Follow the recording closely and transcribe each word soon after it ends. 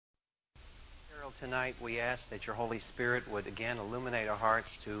Tonight we ask that your Holy Spirit would again illuminate our hearts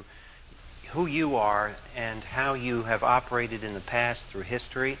to who you are and how you have operated in the past through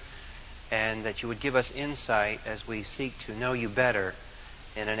history, and that you would give us insight as we seek to know you better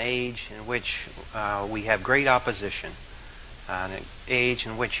in an age in which we have great opposition, an age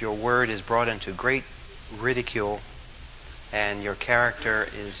in which your word is brought into great ridicule and your character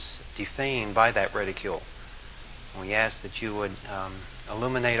is defamed by that ridicule. We ask that you would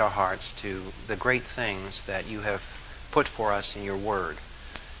illuminate our hearts to the great things that you have put for us in your word.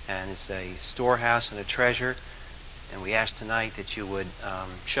 And it's a storehouse and a treasure, and we ask tonight that you would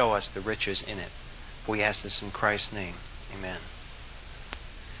show us the riches in it. We ask this in Christ's name. Amen.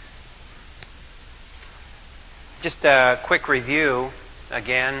 Just a quick review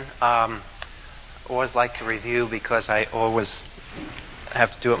again. I always like to review because I always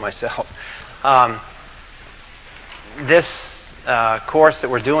have to do it myself. This course that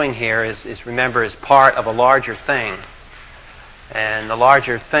we're doing here is remember, is part of a larger thing. And the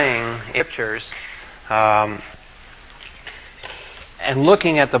larger thing, Scriptures, and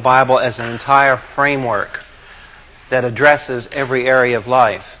looking at the Bible as an entire framework that addresses every area of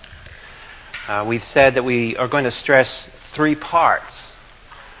life. We've said that we are going to stress three parts.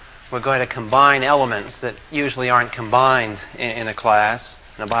 We're going to combine elements that usually aren't combined in a class,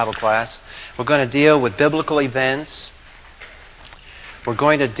 in a Bible class. We're going to deal with biblical events. We're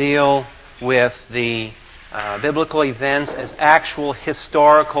going to deal with the biblical events as actual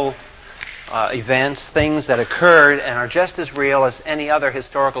historical events, things that occurred and are just as real as any other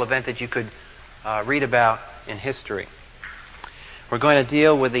historical event that you could read about in history. We're going to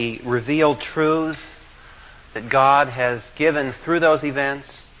deal with the revealed truths that God has given through those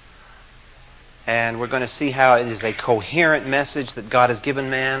events. And we're going to see how it is a coherent message that God has given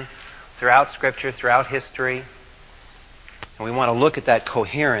man throughout Scripture, throughout history. And we want to look at that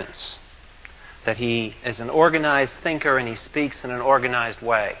coherence, that He is an organized thinker and He speaks in an organized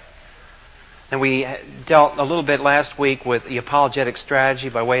way. And we dealt a little bit last week with the apologetic strategy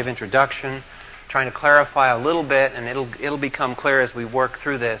by way of introduction, trying to clarify a little bit, and it'll become clear as we work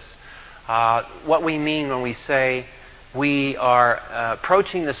through this, what we mean when we say we are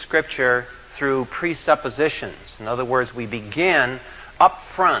approaching the Scripture through presuppositions. In other words, we begin up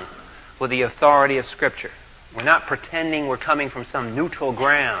front with the authority of Scripture. We're not pretending we're coming from some neutral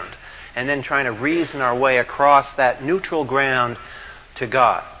ground and then trying to reason our way across that neutral ground to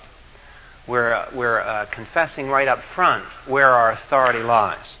God. We're confessing right up front where our authority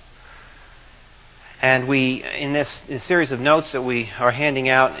lies. And we, in this series of notes that we are handing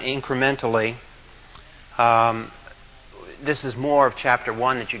out incrementally, this is more of chapter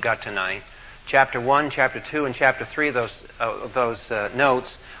 1 that you got tonight. Chapter 1, Chapter 2, and Chapter 3 of those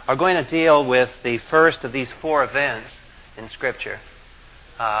notes are going to deal with the first of these four events in Scripture.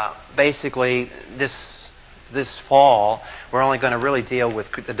 Basically, this fall, we're only going to really deal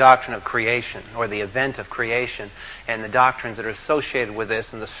with the doctrine of creation, or the event of creation, and the doctrines that are associated with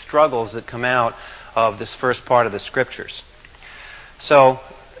this, and the struggles that come out of this first part of the Scriptures. So,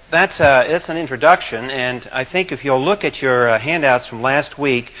 that's an introduction, and I think if you'll look at your handouts from last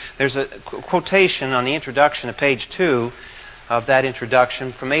week, there's a quotation on the introduction of page 2 of that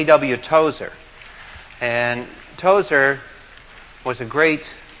introduction from A.W. Tozer. And Tozer was a great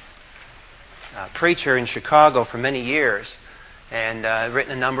preacher in Chicago for many years, and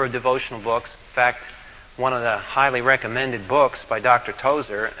written a number of devotional books. In fact, one of the highly recommended books by Dr.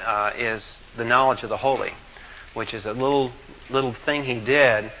 Tozer is The Knowledge of the Holy, which is a little thing he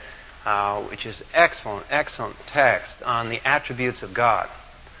did, which is excellent text on the attributes of God.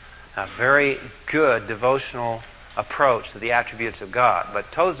 A very good devotional approach to the attributes of God.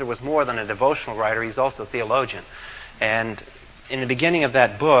 But Tozer was more than a devotional writer, he's also a theologian. And in the beginning of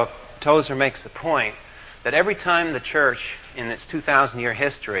that book, Tozer makes the point that every time the church, in its 2,000-year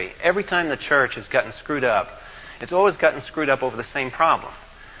history, every time the church has gotten screwed up, it's always gotten screwed up over the same problem.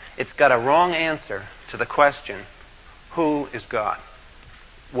 It's got a wrong answer to the question, who is God?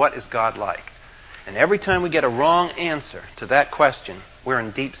 What is God like? And every time we get a wrong answer to that question, we're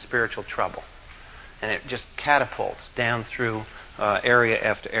in deep spiritual trouble. And it just catapults down through area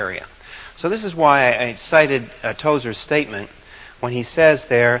after area. So this is why I cited Tozer's statement when he says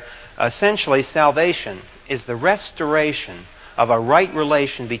there, essentially salvation is the restoration of a right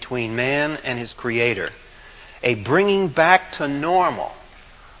relation between man and his Creator, a bringing back to normal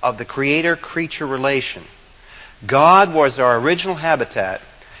of the Creator-creature relation. God was our original habitat,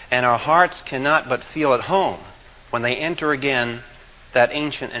 and our hearts cannot but feel at home when they enter again that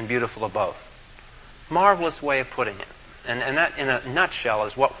ancient and beautiful abode. Marvelous way of putting it. And that, in a nutshell,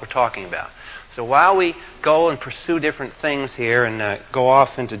 is what we're talking about. So while we go and pursue different things here and go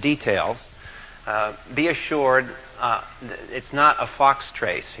off into details, be assured it's not a fox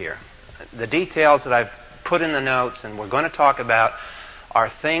trace here. The details that I've put in the notes and we're going to talk about are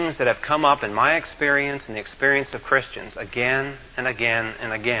things that have come up in my experience and the experience of Christians again and again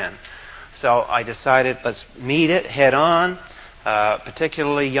and again. So I decided let's meet it head on,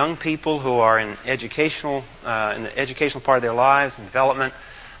 particularly young people who are in the educational part of their lives and development.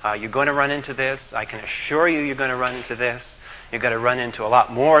 You're going to run into this. I can assure you you're going to run into this. You're going to run into a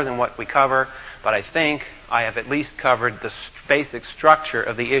lot more than what we cover, but I think I have at least covered the basic structure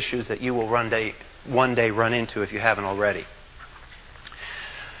of the issues that you will one day run into if you haven't already.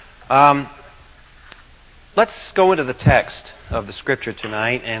 Let's go into the text of the Scripture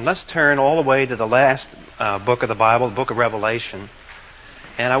tonight, and let's turn all the way to the last book of the Bible, the book of Revelation.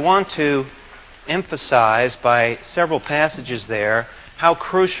 And I want to emphasize by several passages there how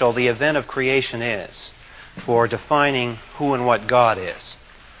crucial the event of creation is for defining who and what God is.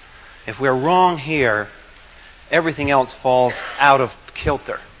 If we're wrong here, everything else falls out of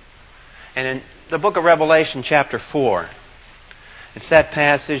kilter. And in the book of Revelation, chapter 4, it's that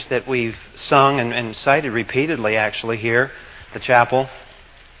passage that we've sung and cited repeatedly, actually, here at the chapel.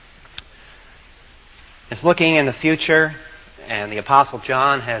 It's looking in the future, and the Apostle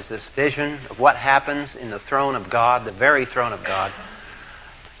John has this vision of what happens in the throne of God, the very throne of God.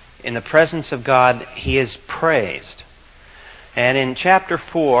 In the presence of God, he is praised. And in chapter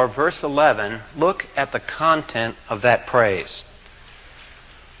 4, verse 11, look at the content of that praise.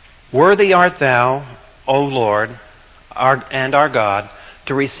 Worthy art thou, O Lord, and our God,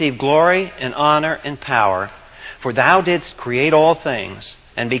 to receive glory and honor and power, for thou didst create all things,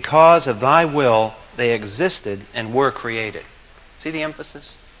 and because of thy will they existed and were created. See the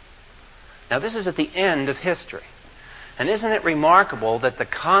emphasis? Now this is at the end of history. And isn't it remarkable that the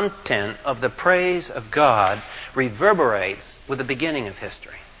content of the praise of God reverberates with the beginning of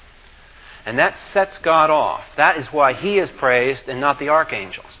history? And that sets God off. That is why he is praised and not the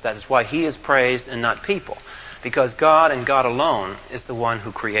archangels. That is why he is praised and not people. Because God and God alone is the one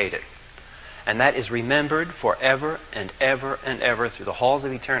who created. And that is remembered forever and ever and ever through the halls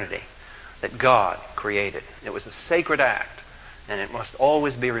of eternity, that God created. It was a sacred act, and it must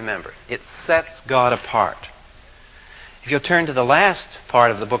always be remembered. It sets God apart. If you'll turn to the last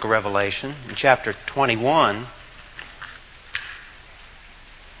part of the book of Revelation, in chapter 21,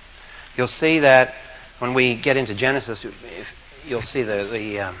 you'll see that when we get into Genesis, you'll see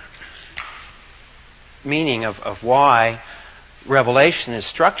the meaning of why Revelation is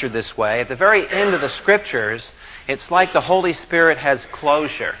structured this way. At the very end of the Scriptures, it's like the Holy Spirit has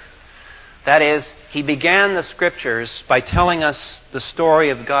closure. That is, he began the Scriptures by telling us the story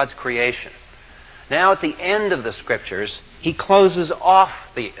of God's creation. Now at the end of the Scriptures, he closes off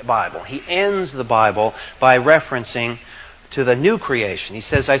the Bible. He ends the Bible by referencing to the new creation. He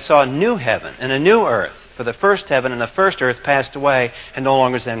says, I saw a new heaven and a new earth, for the first heaven and the first earth passed away, and no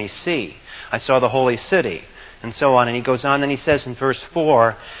longer is any sea. I saw the holy city, and so on. And he goes on, and he says in verse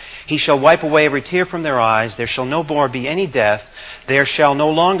 4, he shall wipe away every tear from their eyes. There shall no more be any death. There shall no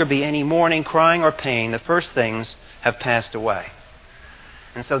longer be any mourning, crying, or pain. The first things have passed away.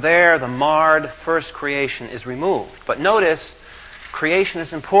 And so there, the marred first creation is removed. But notice, creation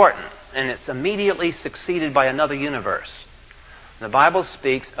is important, and it's immediately succeeded by another universe. The Bible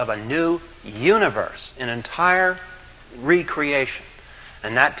speaks of a new universe, an entire recreation.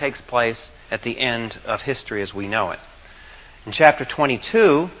 And that takes place at the end of history as we know it. In chapter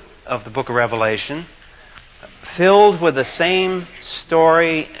 22 of the book of Revelation, filled with the same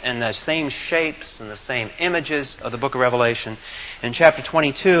story and the same shapes and the same images of the book of Revelation, in chapter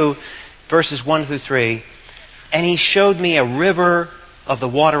 22, verses 1 through 3, and he showed me a river of the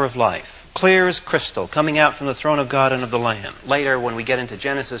water of life, clear as crystal, coming out from the throne of God and of the Lamb. Later, when we get into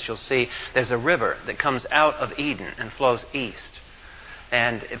Genesis, you'll see there's a river that comes out of Eden and flows east,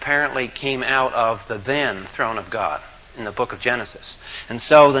 and apparently came out of the then throne of God in the book of Genesis. And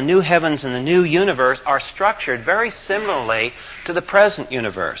so the new heavens and the new universe are structured very similarly to the present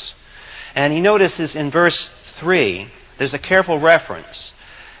universe. And he notices in verse 3, there's a careful reference,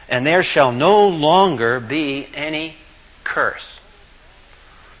 and there shall no longer be any curse.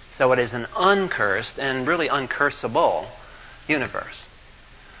 So it is an uncursed and really uncursable universe.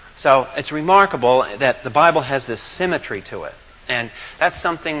 So it's remarkable that the Bible has this symmetry to it. And that's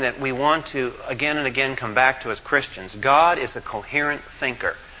something that we want to again and again come back to as Christians. God is a coherent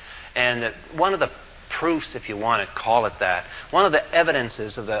thinker. And one of the proofs, if you want to call it that, one of the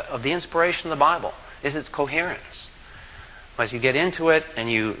evidences of the inspiration of the Bible is its coherence. As you get into it and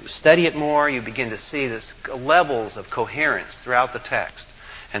you study it more, you begin to see this levels of coherence throughout the text.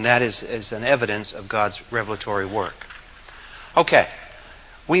 And that is an evidence of God's revelatory work. Okay,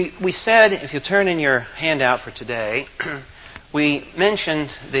 We said, if you turn in your handout for today, we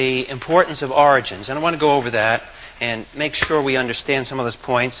mentioned the importance of origins. And I want to go over that and make sure we understand some of those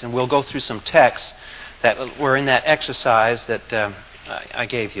points. And we'll go through some texts that were in that exercise that I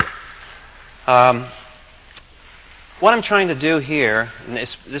gave you. What I'm trying to do here in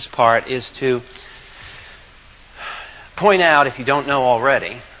this part is to point out, if you don't know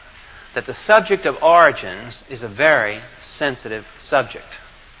already, that the subject of origins is a very sensitive subject.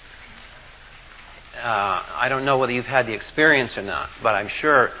 I don't know whether you've had the experience or not, but I'm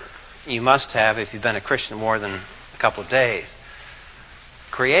sure you must have if you've been a Christian more than a couple of days.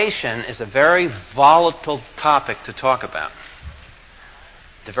 Creation is a very volatile topic to talk about.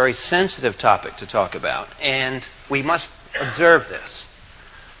 It's a very sensitive topic to talk about, and we must observe this.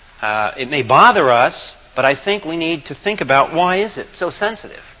 It may bother us, but I think we need to think about, why is it so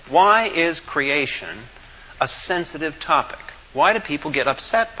sensitive? Why is creation a sensitive topic? Why do people get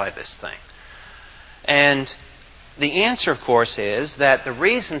upset by this thing? And the answer, of course, is that the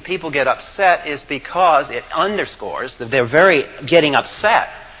reason people get upset is because it underscores that they're very getting upset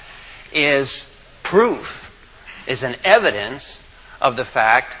is proof, is an evidence of the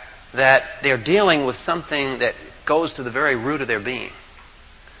fact that they're dealing with something that goes to the very root of their being.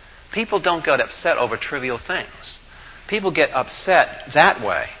 People don't get upset over trivial things. People get upset that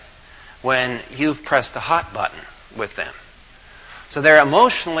way when you've pressed a hot button with them. So they're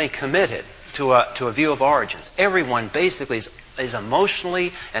emotionally committed to a view of origins. Everyone basically is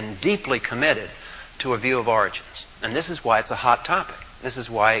emotionally and deeply committed to a view of origins. And this is why it's a hot topic. This is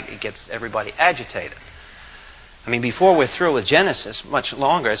why it gets everybody agitated. I mean, before we're through with Genesis, much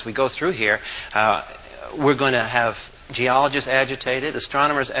longer as we go through here, we're going to have geologists agitated,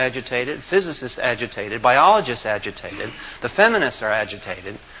 astronomers agitated, physicists agitated, biologists agitated, the feminists are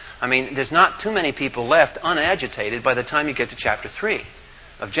agitated. I mean, there's not too many people left unagitated by the time you get to chapter 3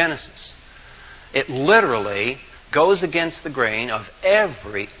 of Genesis. It literally goes against the grain of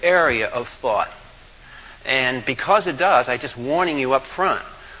every area of thought. And because it does, I'm just warning you up front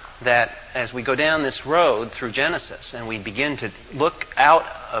that as we go down this road through Genesis and we begin to look out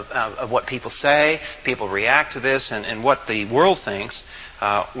of what people say, people react to this, and what the world thinks,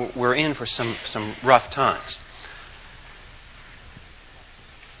 we're in for some rough times.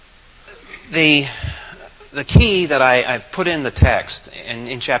 The key that I've put in the text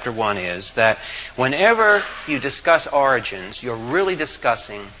in chapter 1 is that whenever you discuss origins, you're really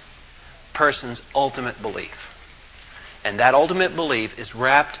discussing person's ultimate belief. And that ultimate belief is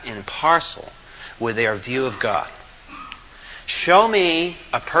wrapped in parcel with their view of God. Show me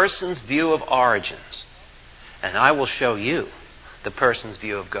a person's view of origins, and I will show you the person's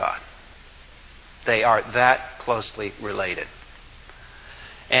view of God. They are that closely related.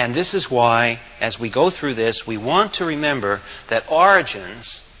 And this is why, as we go through this, we want to remember that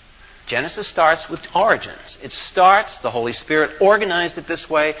origins, Genesis starts with origins. It starts, the Holy Spirit organized it this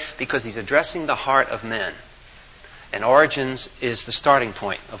way because He's addressing the heart of men. And origins is the starting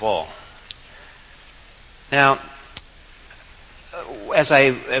point of all. Now, as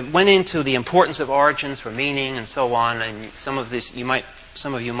I went into the importance of origins for meaning and so on, and some of you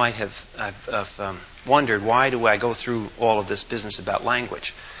might have wondered, why do I go through all of this business about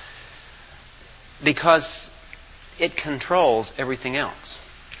language? Because it controls everything else.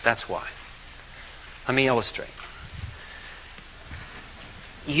 That's why. Let me illustrate.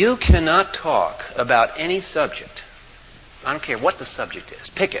 You cannot talk about any subject. I don't care what the subject is.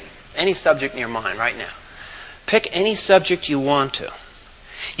 Pick it. Any subject in your mind right now. Pick any subject you want to.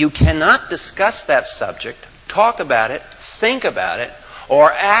 You cannot discuss that subject, talk about it, think about it,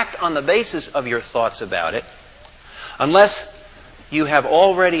 or act on the basis of your thoughts about it unless you have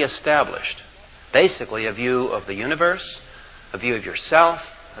already established basically a view of the universe, a view of yourself,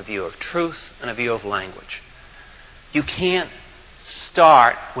 a view of truth, and a view of language. You can't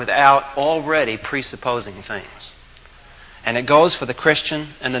start without already presupposing things. And it goes for the Christian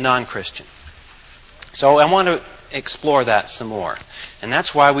and the non-Christian. So I want to explore that some more. And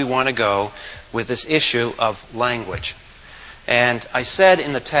that's why we want to go with this issue of language. And I said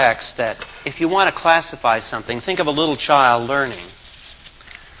in the text that if you want to classify something, think of a little child learning.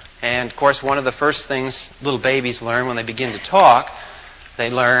 And, of course, one of the first things little babies learn when they begin to talk, they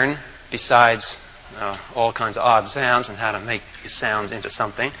learn, besides all kinds of odd sounds and how to make these sounds into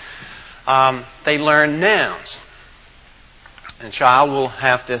something, they learn nouns. And a child will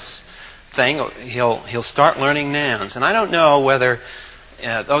have this thing, he'll start learning nouns. And I don't know whether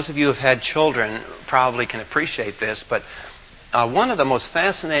those of you who have had children probably can appreciate this, but one of the most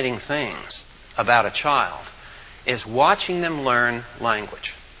fascinating things about a child is watching them learn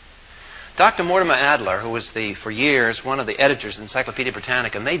language. Dr. Mortimer Adler, who was for years one of the editors of Encyclopedia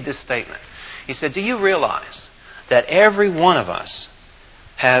Britannica, made this statement. He said, "Do you realize that every one of us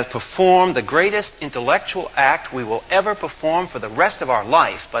has performed the greatest intellectual act we will ever perform for the rest of our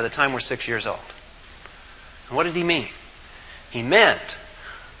life by the time we're 6 years old?" And what did he mean? He meant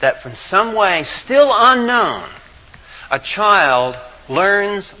that from some way still unknown, a child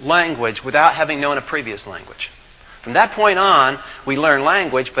learns language without having known a previous language. From that point on, we learn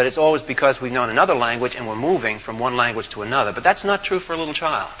language, but it's always because we've known another language and we're moving from one language to another. But that's not true for a little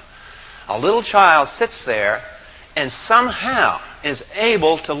child. A little child sits there and somehow is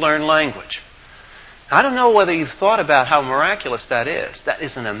able to learn language. I don't know whether you've thought about how miraculous that is. That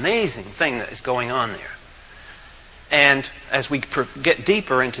is an amazing thing that is going on there. And as we get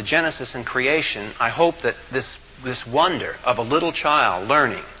deeper into Genesis and creation, I hope that this wonder of a little child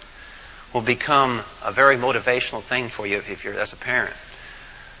learning will become a very motivational thing for you if you're as a parent.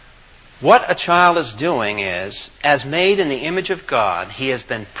 What a child is doing is, as made in the image of God, he has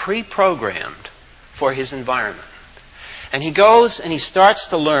been pre-programmed for his environment. And he goes and he starts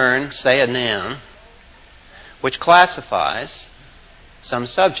to learn, say, a noun, which classifies some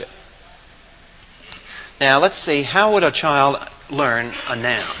subject. Now, let's see, how would a child learn a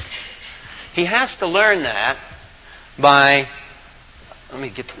noun? He has to learn that by, let me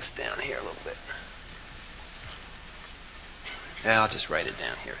get this down here a little bit. Yeah, I'll just write it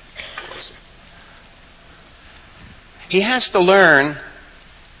down here closer. He has to learn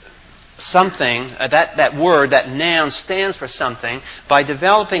something, that word, that noun stands for something by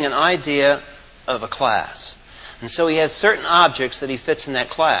developing an idea of a class. And so he has certain objects that he fits in that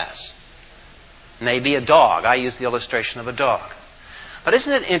class. Maybe a dog. I use the illustration of a dog. But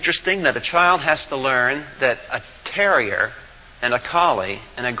isn't it interesting that a child has to learn that a terrier and a collie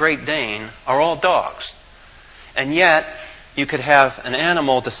and a Great Dane are all dogs? And yet, you could have an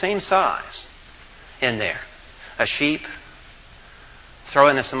animal the same size in there. A sheep, throw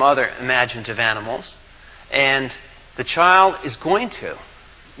in some other imaginative animals, and the child is going to,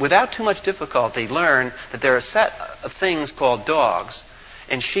 without too much difficulty, learn that there are a set of things called dogs,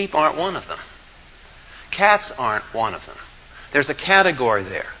 and sheep aren't one of them. Cats aren't one of them. There's a category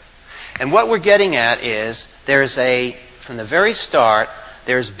there. And what we're getting at is from the very start,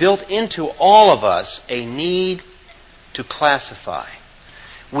 there's built into all of us a need to classify.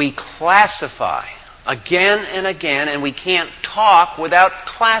 We classify again and again, and we can't talk without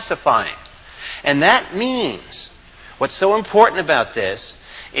classifying. And that means, what's so important about this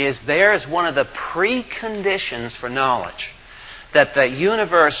is there is one of the preconditions for knowledge, that the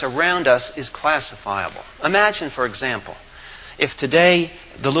universe around us is classifiable. Imagine, for example, if today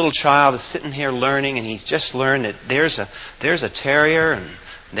the little child is sitting here learning and he's just learned that there's a terrier and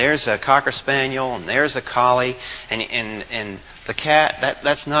there's a cocker spaniel and there's a collie and the cat,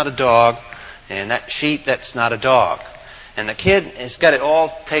 that's not a dog, and that sheep, that's not a dog. And the kid has got it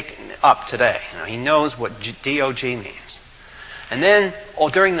all taken up today. He knows what D-O-G means. And then,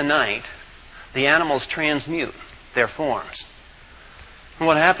 during the night, the animals transmute their forms. And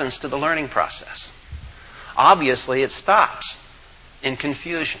what happens to the learning process? Obviously, it stops in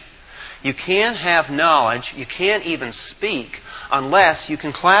confusion. You can't have knowledge, you can't even speak, unless you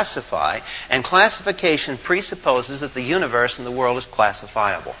can classify, and classification presupposes that the universe and the world is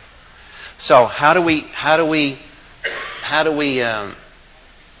classifiable. So how do we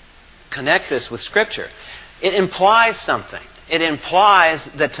connect this with Scripture? It implies something. It implies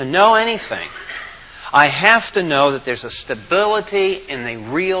that to know anything, I have to know that there's a stability in the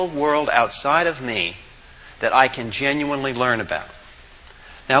real world outside of me that I can genuinely learn about.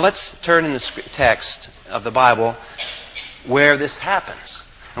 Now let's turn in the text of the Bible where this happens.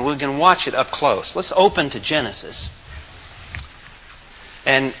 And we can watch it up close. Let's open to Genesis.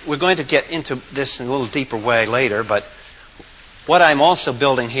 And we're going to get into this in a little deeper way later, but what I'm also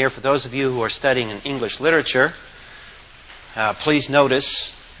building here, for those of you who are studying in English literature, please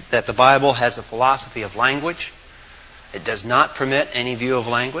notice that the Bible has a philosophy of language. It does not permit any view of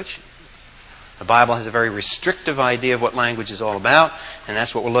language. The Bible has a very restrictive idea of what language is all about, and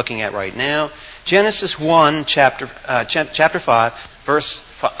that's what we're looking at right now. Genesis 1, chapter 5,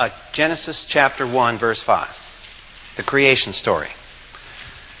 Genesis chapter 1, verse 5. The creation story.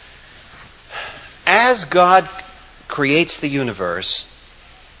 As God creates the universe,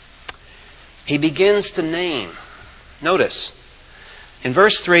 He begins to name. Notice, in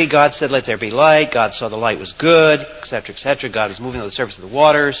verse 3, God said, "Let there be light." God saw the light was good, etc., etc. God was moving on the surface of the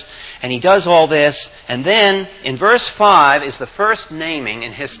waters. And He does all this. And then, in verse 5, is the first naming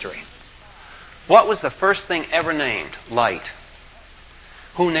in history. What was the first thing ever named? Light.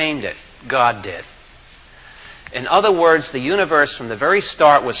 Who named it? God did. In other words, the universe from the very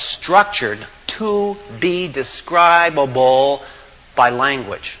start was structured to be describable by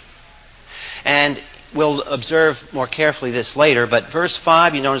language. And we'll observe more carefully this later, but verse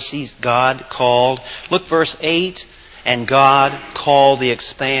 5, you notice he's God called. Look, verse 8, and God called the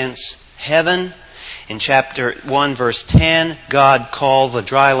expanse heaven. In chapter 1, verse 10, God called the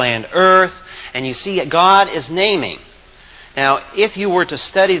dry land earth. And you see, God is naming. Now, if you were to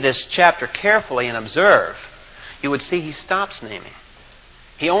study this chapter carefully and observe, you would see he stops naming.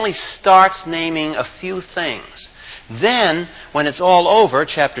 He only starts naming a few things. Then, when it's all over,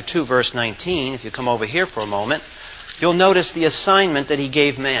 chapter 2, verse 19, if you come over here for a moment, you'll notice the assignment that he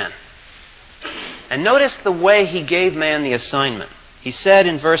gave man. And notice the way he gave man the assignment. He said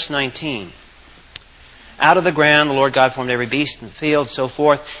in verse 19, out of the ground the Lord God formed every beast in the field, so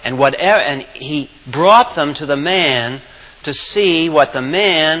forth, and he brought them to the man to see what the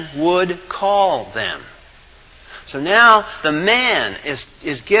man would call them. So now the man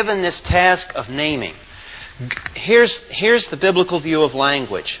is given this task of naming. Here's the biblical view of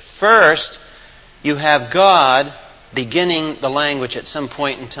language. First, you have God beginning the language at some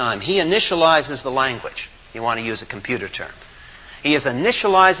point in time. He initializes the language. You want to use a computer term. He is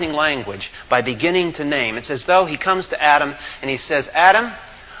initializing language by beginning to name. It's as though he comes to Adam and he says, Adam,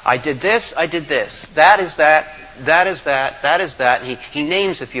 I did this, I did this. That is that, that is that, that is that. And he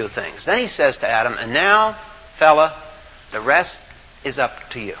names a few things. Then he says to Adam, and now, fella, the rest is up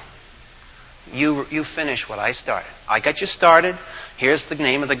to you. You finish what I started. I got you started. Here's the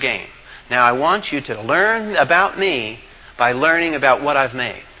name of the game. Now I want you to learn about me by learning about what I've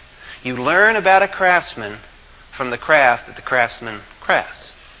made. You learn about a craftsman from the craft that the craftsman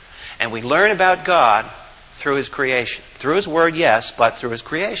crafts. And we learn about God through his creation. Through his word, yes, but through his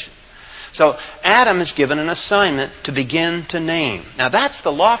creation. So Adam is given an assignment to begin to name. Now that's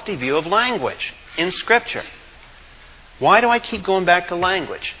the lofty view of language in Scripture. Why do I keep going back to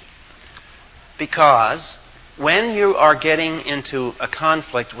language? Because when you are getting into a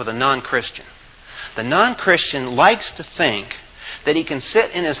conflict with a non-Christian, the non-Christian likes to think that he can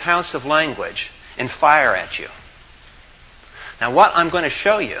sit in his house of language and fire at you. Now what I'm going to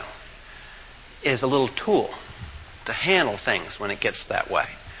show you is a little tool to handle things when it gets that way.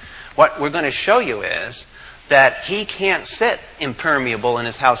 What we're going to show you is that he can't sit impermeable in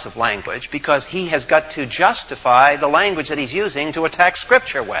his house of language because he has got to justify the language that he's using to attack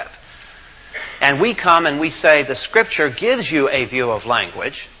Scripture with. And we come and we say the Scripture gives you a view of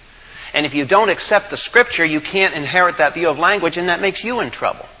language, and if you don't accept the Scripture, you can't inherit that view of language, and that makes you in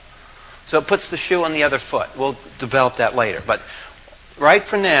trouble. So it puts the shoe on the other foot. We'll develop that later. But right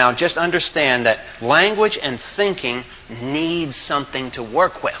for now, just understand that language and thinking need something to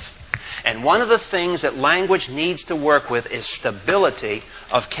work with. And one of the things that language needs to work with is stability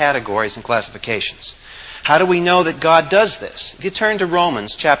of categories and classifications. How do we know that God does this? If you turn to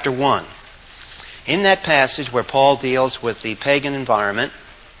Romans chapter 1, in that passage where Paul deals with the pagan environment,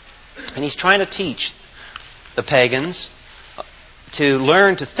 and he's trying to teach the pagans to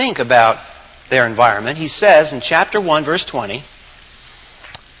learn to think about their environment, he says in chapter 1, verse 20,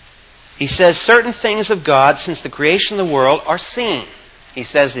 he says, certain things of God since the creation of the world are seen. He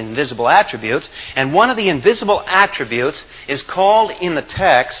says invisible attributes, and one of the invisible attributes is called in the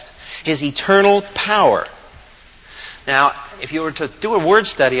text his eternal power. Now, if you were to do a word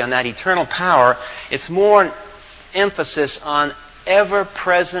study on that eternal power, it's more emphasis on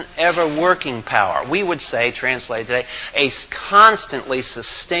ever-present, ever-working power. We would say, translated today, a constantly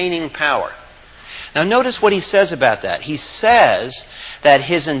sustaining power. Now notice what he says about that. He says that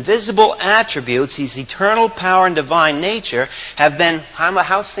his invisible attributes, his eternal power and divine nature, have been,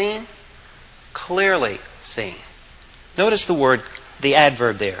 how seen? Clearly seen. Notice the word, the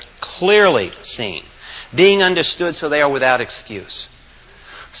adverb there. Clearly seen. Being understood so they are without excuse.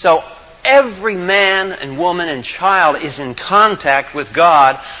 So every man and woman and child is in contact with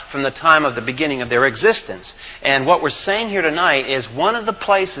God from the time of the beginning of their existence. And what we're saying here tonight is one of the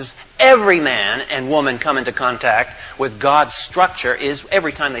places every man and woman come into contact with God's structure is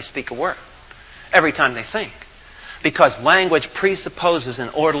every time they speak a word, every time they think. Because language presupposes an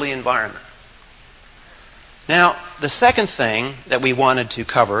orderly environment. Now, the second thing that we wanted to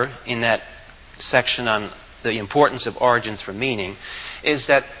cover in that section on the importance of origins for meaning is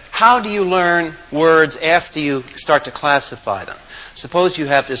that how do you learn words after you start to classify them? Suppose you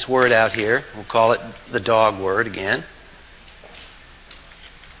have this word out here. We'll call it the dog word again.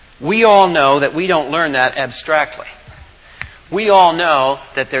 We all know that we don't learn that abstractly. We all know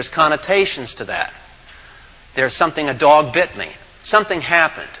that there's connotations to that. There's something, a dog bit me. Something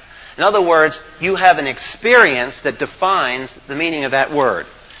happened. In other words, you have an experience that defines the meaning of that word.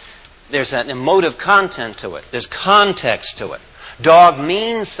 There's an emotive content to it. There's context to it. Dog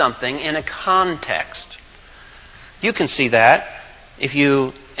means something in a context. You can see that if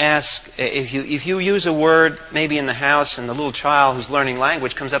you use a word maybe in the house and the little child who's learning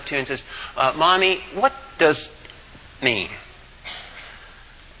language comes up to you and says, Mommy, what does mean?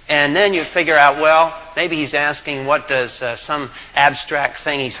 And then you figure out, well, maybe he's asking what does some abstract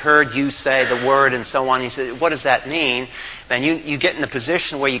thing he's heard you say, the word and so on. He says, what does that mean? And you get in a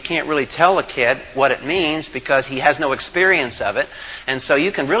position where you can't really tell a kid what it means because he has no experience of it. And so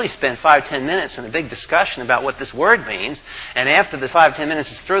you can really spend 5-10 minutes in a big discussion about what this word means. And after the 5-10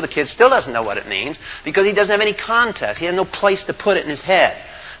 minutes is through, the kid still doesn't know what it means because he doesn't have any context. He has no place to put it in his head.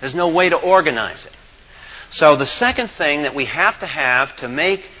 There's no way to organize it. So the second thing that we have to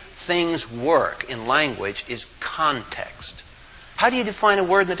make things work in language is context. How do you define a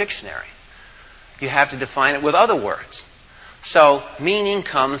word in the dictionary? You have to define it with other words. So meaning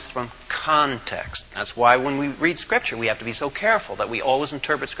comes from context. That's why when we read Scripture, we have to be so careful that we always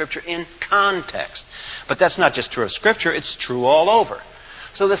interpret Scripture in context. But that's not just true of Scripture, it's true all over.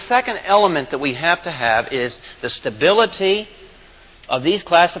 So the second element that we have to have is the stability of these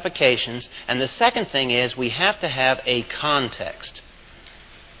classifications. And the second thing is we have to have a context.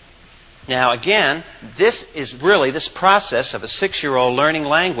 Now, again, this is really this process of a 6-year-old learning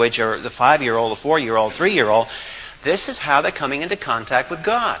language, or the 5-year-old, the 4-year-old, 3-year-old. This is how they're coming into contact with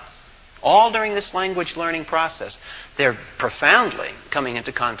God. All during this language learning process, they're profoundly coming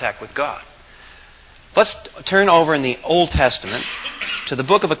into contact with God. Let's turn over in the Old Testament to the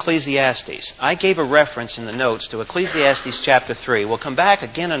book of Ecclesiastes. I gave a reference in the notes to Ecclesiastes chapter 3. We'll come back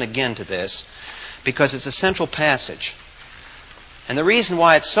again and again to this because it's a central passage. And the reason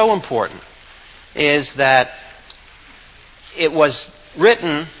why it's so important is that it was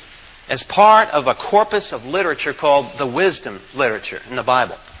written as part of a corpus of literature called the wisdom literature in the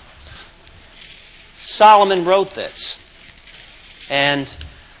Bible. Solomon wrote this. And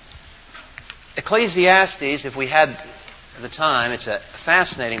Ecclesiastes, if we had the time, it's a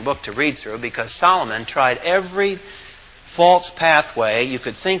fascinating book to read through because Solomon tried every false pathway you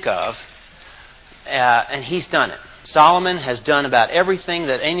could think of, and he's done it. Solomon has done about everything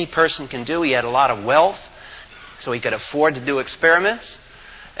that any person can do. He had a lot of wealth, so he could afford to do experiments.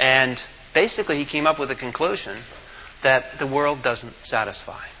 And basically he came up with a conclusion that the world doesn't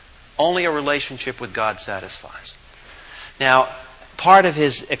satisfy. Only a relationship with God satisfies. Now, part of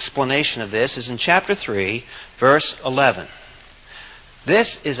his explanation of this is in chapter 3, verse 11.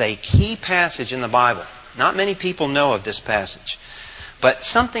 This is a key passage in the Bible. Not many people know of this passage. But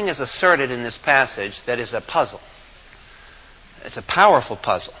something is asserted in this passage that is a puzzle. It's a powerful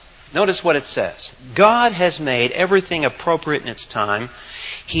puzzle. Notice what it says. God has made everything appropriate in its time.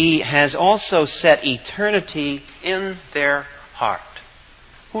 He has also set eternity in their heart.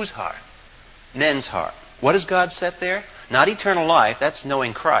 Whose heart? Men's heart. What has God set there? Not eternal life. That's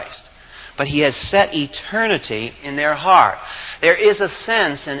knowing Christ. But He has set eternity in their heart. There is a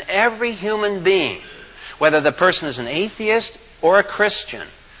sense in every human being, whether the person is an atheist or a Christian,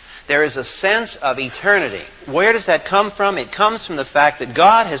 there is a sense of eternity. Where does that come from? It comes from the fact that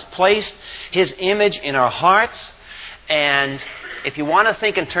God has placed His image in our hearts. And if you want to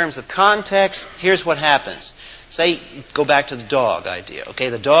think in terms of context, here's what happens. Say, go back to the dog idea. Okay,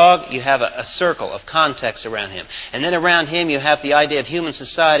 the dog, you have a circle of context around him. And then around him you have the idea of human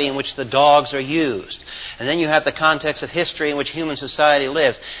society in which the dogs are used. And then you have the context of history in which human society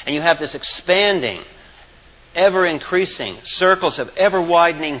lives. And you have this expanding, ever-increasing circles of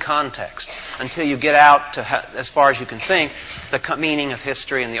ever-widening context until you get out to, as far as you can think, the meaning of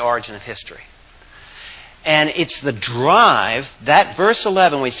history and the origin of history. And it's the drive, that verse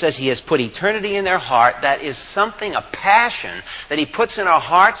 11 where He says He has put eternity in their heart, that is something, a passion that He puts in our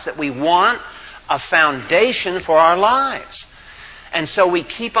hearts that we want a foundation for our lives. And so we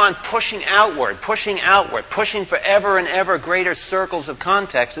keep on pushing outward, pushing for ever and ever greater circles of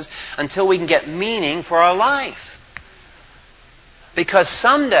contexts until we can get meaning for our life. Because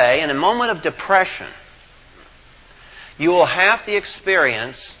someday, in a moment of depression, you will have the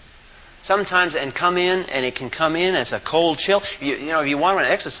experience sometimes and it can come in as a cold chill. You know, if you want an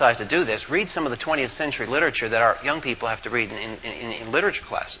exercise to do this, read some of the 20th century literature that our young people have to read in literature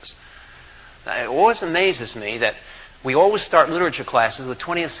classes. Now, it always amazes me that we always start literature classes with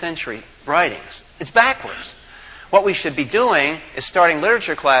 20th century writings. It's backwards. What we should be doing is starting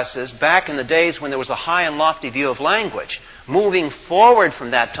literature classes back in the days when there was a high and lofty view of language, moving forward from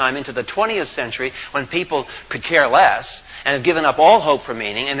that time into the 20th century when people could care less and have given up all hope for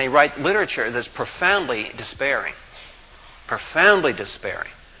meaning, and they write literature that's profoundly despairing. Profoundly despairing.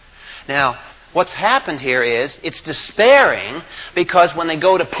 Now, What's happened here is it's despairing because when they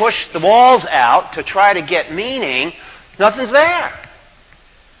go to push the walls out to try to get meaning, nothing's there.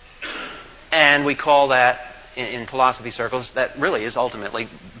 And we call that, in philosophy circles, that really is ultimately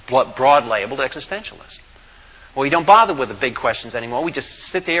broad-labeled existentialism. Well, we don't bother with the big questions anymore. We just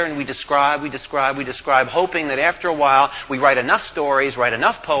sit there and we describe, hoping that after a while we write enough stories, write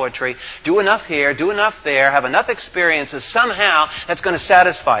enough poetry, do enough here, do enough there, have enough experiences, somehow that's going to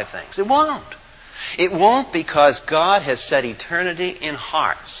satisfy things. It won't. It won't, because God has set eternity in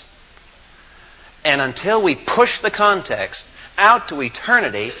hearts. And until we push the context out to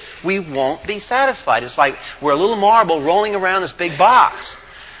eternity, we won't be satisfied. It's like we're a little marble rolling around this big box.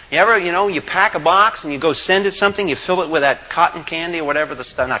 You ever, you pack a box and you go send it something, you fill it with that cotton candy or whatever the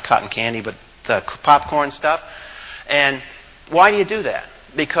stuff, not cotton candy, but the popcorn stuff. And why do you do that?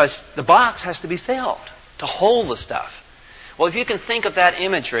 Because the box has to be filled to hold the stuff. Well, if you can think of that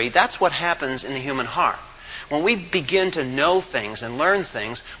imagery, that's what happens in the human heart. When we begin to know things and learn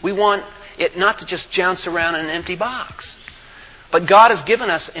things, we want it not to just jounce around in an empty box. But God has given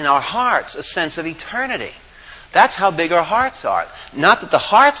us in our hearts a sense of eternity. That's how big our hearts are. Not that the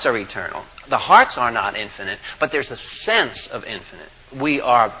hearts are eternal. The hearts are not infinite, but there's a sense of infinite. We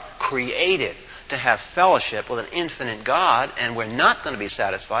are created to have fellowship with an infinite God, and we're not going to be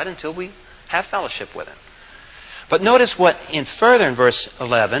satisfied until we have fellowship with Him. But notice what further in verse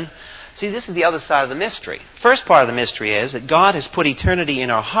 11, see, this is the other side of the mystery. First part of the mystery is that God has put eternity in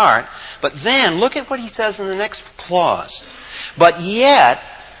our heart, but then look at what he says in the next clause. But yet,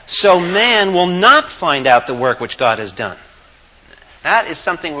 so man will not find out the work which God has done. That is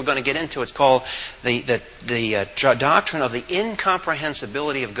something we're going to get into. It's called the doctrine of the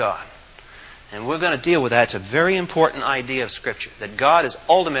incomprehensibility of God. And we're going to deal with that. It's a very important idea of Scripture, that God is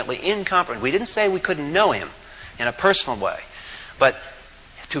ultimately incomprehensible. We didn't say we couldn't know Him in a personal way, but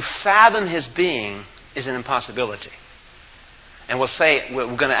to fathom His being is an impossibility. And we're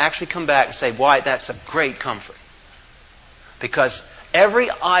going to actually come back and say why that's a great comfort. Because every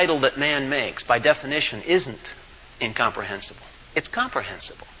idol that man makes, by definition, isn't incomprehensible. It's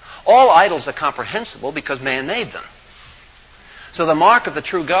comprehensible. All idols are comprehensible because man made them. So the mark of the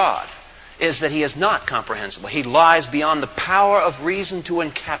true God is that He is not comprehensible. He lies beyond the power of reason to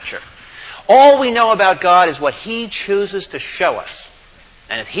encapture. All we know about God is what He chooses to show us.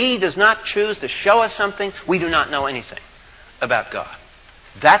 And if He does not choose to show us something, we do not know anything about God.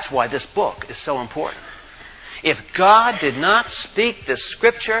 That's why this book is so important. If God did not speak this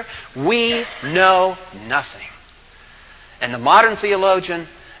Scripture, we know nothing. And the modern theologian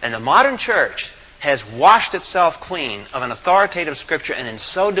and the modern church has washed itself clean of an authoritative Scripture, and in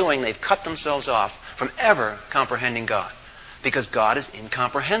so doing they've cut themselves off from ever comprehending God, because God is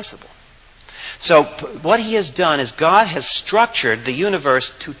incomprehensible. So what He has done is God has structured the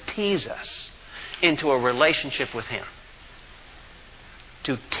universe to tease us into a relationship with Him.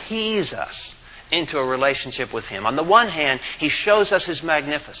 To tease us into a relationship with Him. On the one hand, He shows us His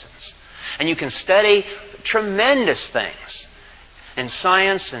magnificence. And you can study tremendous things. In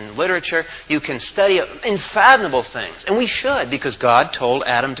science and literature, you can study unfathomable things. And we should, because God told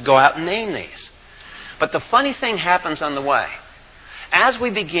Adam to go out and name these. But the funny thing happens on the way. As we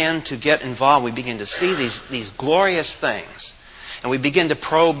begin to get involved, we begin to see these glorious things. And we begin to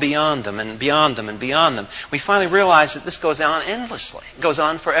probe beyond them and beyond them and beyond them. We finally realize that this goes on endlessly. It goes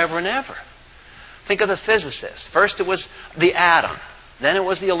on forever and ever. Think of the physicists. First it was the atom. Then it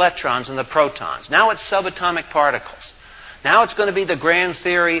was the electrons and the protons. Now it's subatomic particles. Now it's going to be the grand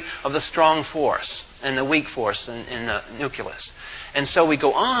theory of the strong force and the weak force in the nucleus. And so we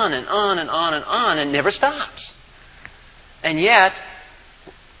go on and on and on and on, and it never stops. And yet,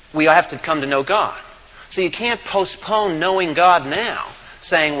 we have to come to know God. So you can't postpone knowing God now,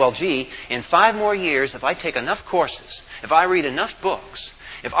 saying, well, gee, in 5 more years, if I take enough courses, if I read enough books,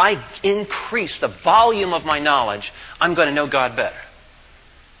 if I increase the volume of my knowledge, I'm going to know God better.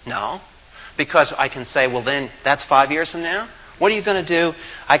 No. Because I can say, well, then that's 5 years from now. What are you going to do?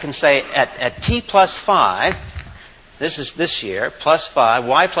 I can say at t plus 5, this is this year, plus 5,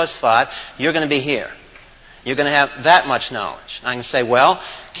 y plus 5, you're going to be here. You're going to have that much knowledge. I can say, well,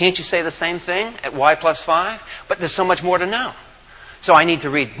 can't you say the same thing at y plus 5? But there's so much more to know. So I need to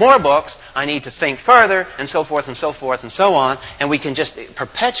read more books, I need to think further, and so forth and so forth and so on, and we can just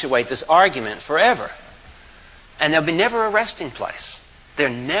perpetuate this argument forever. And there'll be never a resting place. There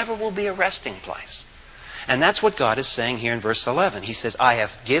never will be a resting place. And that's what God is saying here in verse 11. He says, I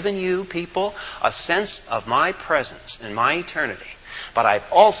have given you, people, a sense of my presence and my eternity, but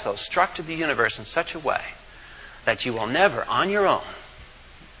I've also structured the universe in such a way that you will never, on your own,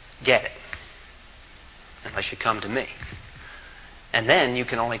 get it unless you come to me. And then you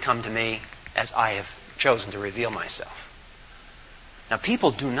can only come to me as I have chosen to reveal myself. Now,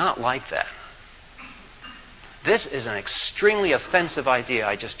 people do not like that. This is an extremely offensive idea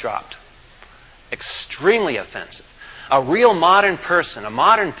I just dropped. Extremely offensive. A real modern person, a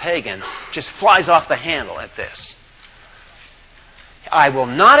modern pagan, just flies off the handle at this. I will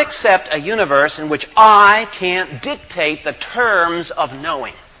not accept a universe in which I can't dictate the terms of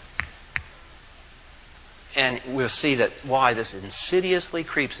knowing. And we'll see that why this insidiously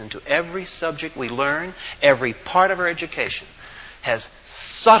creeps into every subject we learn, every part of our education, has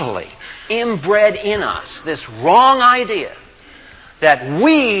subtly inbred in us this wrong idea that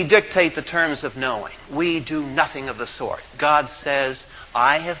we dictate the terms of knowing. We do nothing of the sort. God says,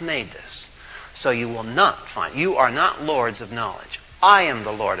 I have made this, so you will not find. You are not lords of knowledge. I am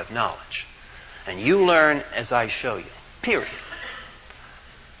the Lord of knowledge. And you learn as I show you. Period.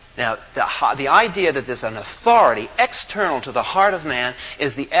 Now, the idea that there's an authority external to the heart of man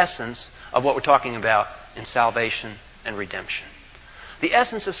is the essence of what we're talking about in salvation and redemption. The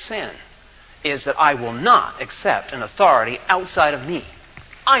essence of sin is that I will not accept an authority outside of me.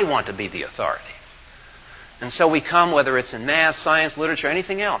 I want to be the authority. And so we come, whether it's in math, science, literature,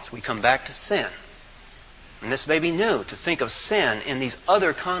 anything else, we come back to sin. And this may be new, to think of sin in these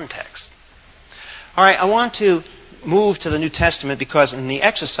other contexts. All right, I want to move to the New Testament because in the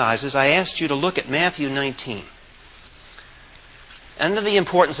exercises I asked you to look at Matthew 19. Under the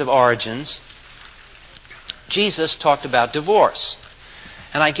importance of origins, Jesus talked about divorce.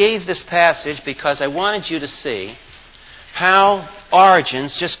 And I gave this passage because I wanted you to see how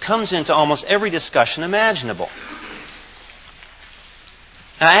origins just comes into almost every discussion imaginable.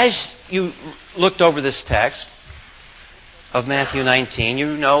 Now, as you looked over this text of Matthew 19, you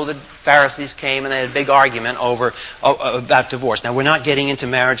know the Pharisees came and they had a big argument about divorce. Now, we're not getting into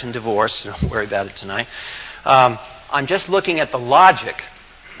marriage and divorce, so don't worry about it tonight. I'm just looking at the logic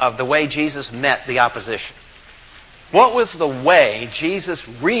of the way Jesus met the opposition. What was the way Jesus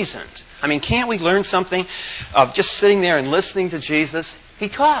reasoned? I mean, can't we learn something of just sitting there and listening to Jesus? He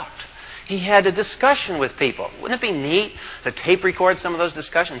talked. He had a discussion with people. Wouldn't it be neat to tape record some of those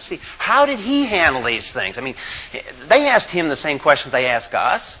discussions? See, how did he handle these things? I mean, they asked him the same questions they ask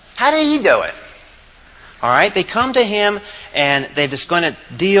us. How did he do it? All right, they come to him and they're just going to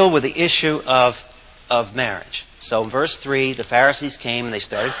deal with the issue of marriage. So in verse 3, the Pharisees came and they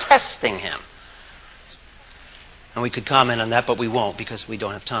started testing him. And we could comment on that, but we won't because we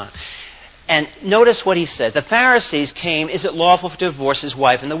don't have time. And notice what he says. The Pharisees came, is it lawful to divorce his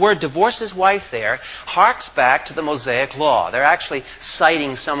wife? And the word divorce his wife there harks back to the Mosaic law. They're actually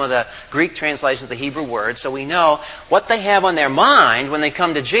citing some of the Greek translations of the Hebrew words, so we know what they have on their mind when they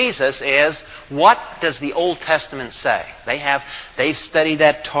come to Jesus is, what does the Old Testament say? They've studied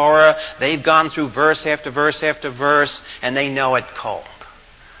that Torah, they've gone through verse after verse after verse, and they know it cold.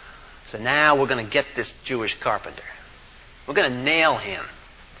 So now we're going to get this Jewish carpenter. We're going to nail him.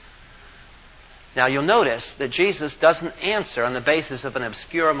 Now you'll notice that Jesus doesn't answer on the basis of an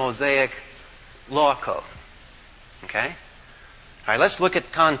obscure Mosaic law code. Okay? All right, let's look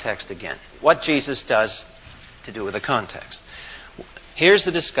at context again. What Jesus does to do with the context. Here's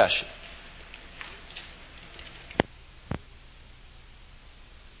the discussion.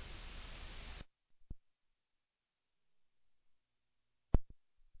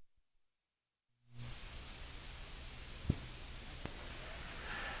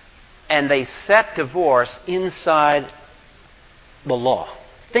 And they set divorce inside the law,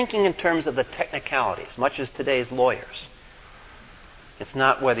 thinking in terms of the technicalities, much as today's lawyers. It's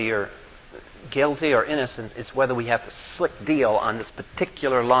not whether you're guilty or innocent, it's whether we have a slick deal on this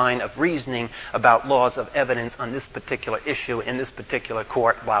particular line of reasoning about laws of evidence on this particular issue in this particular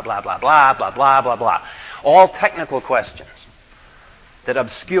court, blah, blah, blah, blah, blah, blah, blah, blah. All technical questions that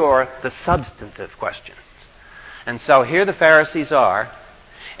obscure the substantive questions. And so here the Pharisees are,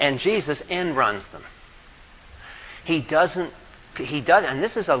 and Jesus end runs them. He does, and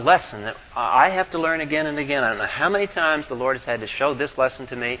this is a lesson that I have to learn again and again. I don't know how many times the Lord has had to show this lesson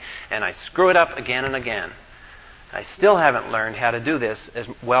to me, and I screw it up again and again. I still haven't learned how to do this as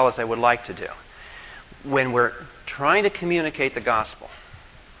well as I would like to do. When we're trying to communicate the gospel,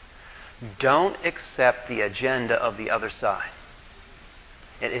 don't accept the agenda of the other side.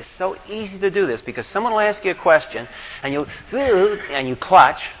 It is so easy to do this because someone will ask you a question and you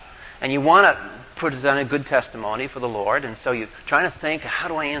clutch and you want to put on a good testimony for the Lord, and so you're trying to think, how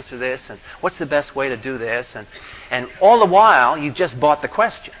do I answer this and what's the best way to do this, and all the while you just bought the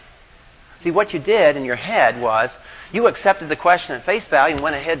question. See, what you did in your head was you accepted the question at face value and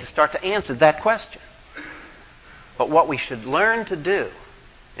went ahead to start to answer that question. But what we should learn to do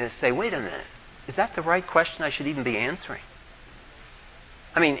is say, wait a minute, is that the right question I should even be answering?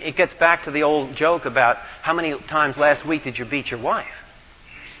 I mean, it gets back to the old joke about how many times last week did you beat your wife?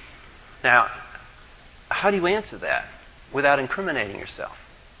 Now, how do you answer that without incriminating yourself?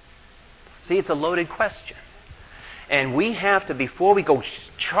 See, it's a loaded question. And we have to, before we go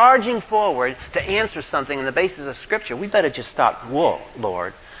charging forward to answer something on the basis of Scripture, we better just stop. Whoa,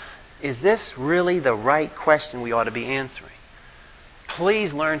 Lord, is this really the right question we ought to be answering?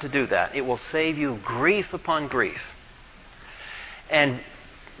 Please learn to do that. It will save you grief upon grief. And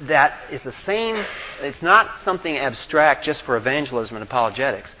that is the same, it's not something abstract just for evangelism and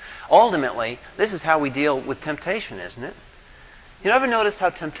apologetics. Ultimately, this is how we deal with temptation, isn't it? You ever notice how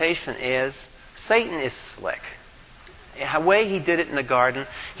temptation is? Satan is slick. The way he did it in the garden,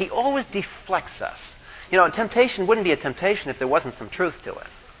 he always deflects us. You know, temptation wouldn't be a temptation if there wasn't some truth to it.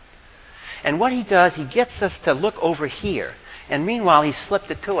 And what he does, he gets us to look over here. And meanwhile, he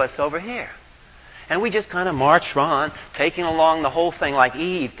slipped it to us over here. And we just kind of march on, taking along the whole thing like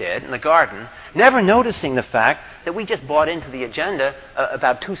Eve did in the garden, never noticing the fact that we just bought into the agenda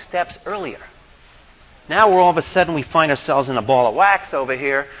about 2 steps earlier. Now we're all of a sudden, we find ourselves in a ball of wax over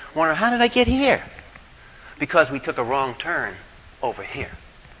here, wondering, how did I get here? Because we took a wrong turn over here.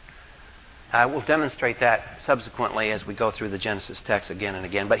 We'll demonstrate that subsequently as we go through the Genesis text again and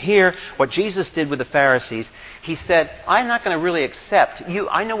again. But here, what Jesus did with the Pharisees, he said, I'm not going to really accept you.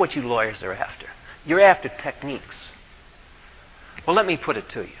 I know what you lawyers are after. You're after techniques. Well, let me put it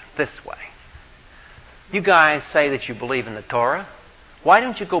to you this way. You guys say that you believe in the Torah. Why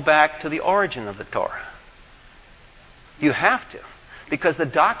don't you go back to the origin of the Torah? You have to. Because the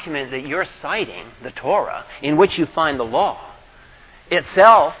document that you're citing, the Torah, in which you find the law,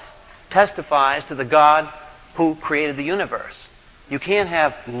 itself testifies to the God who created the universe. You can't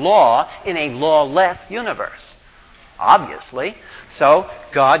have law in a lawless universe, obviously. So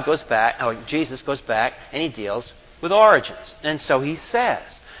God goes back, or Jesus goes back, and he deals with origins. And so he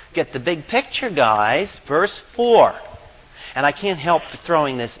says, get the big picture, guys, verse 4. And I can't help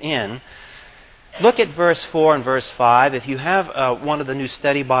throwing this in. Look at verse 4 and verse 5. If you have one of the New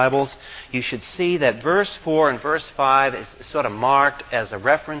Study Bibles, you should see that verse 4 and verse 5 is sort of marked as a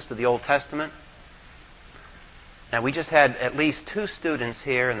reference to the Old Testament. Now, we just had at least 2 students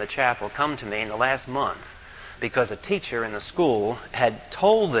here in the chapel come to me in the last month because a teacher in the school had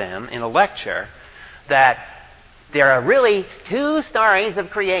told them in a lecture that there are really 2 stories of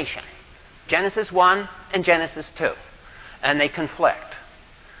creation, Genesis 1 and Genesis 2, and they conflict.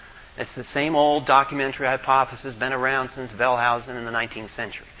 It's the same old documentary hypothesis, been around since Wellhausen in the 19th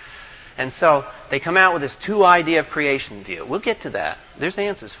century. And so they come out with this 2-idea of creation view. We'll get to that. There's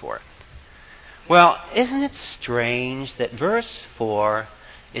answers for it. Well, isn't it strange that verse 4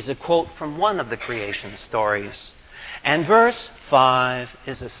 is a quote from one of the creation stories, and verse 5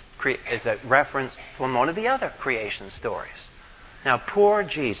 is a reference from one of the other creation stories? Now, poor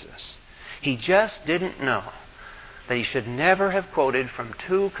Jesus, he just didn't know that he should never have quoted from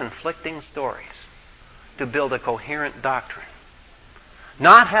 2 conflicting stories to build a coherent doctrine,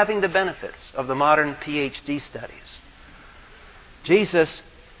 not having the benefits of the modern PhD studies. Jesus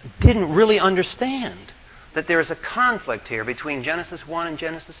didn't really understand that there is a conflict here between Genesis 1 and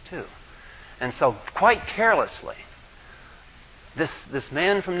Genesis 2. And so, quite carelessly, this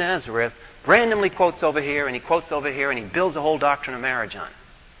man from Nazareth randomly quotes over here, and he quotes over here, and he builds a whole doctrine of marriage on it.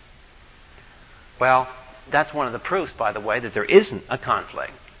 Well, that's one of the proofs, by the way, that there isn't a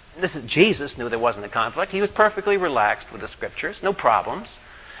conflict. Jesus knew there wasn't a conflict. He was perfectly relaxed with the Scriptures, no problems.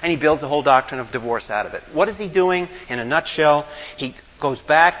 And he builds the whole doctrine of divorce out of it. What is he doing in a nutshell? He goes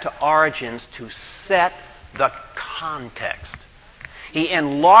back to origins to set the context. He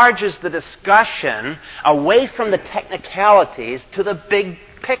enlarges the discussion away from the technicalities to the big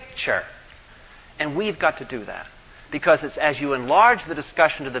picture. And we've got to do that. Because it's as you enlarge the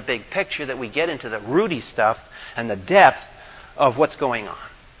discussion to the big picture that we get into the rooty stuff and the depth of what's going on.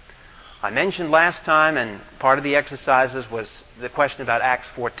 I mentioned last time, and part of the exercises was the question about Acts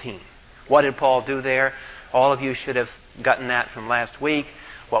 14. What did Paul do there? All of you should have gotten that from last week.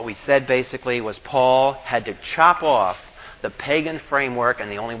 What we said basically was Paul had to chop off the pagan framework, and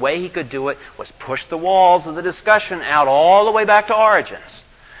the only way he could do it was push the walls of the discussion out all the way back to origins.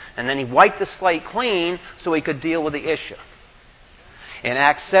 And then he wiped the slate clean so he could deal with the issue. In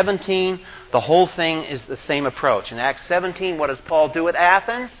Acts 17, the whole thing is the same approach. In Acts 17, what does Paul do at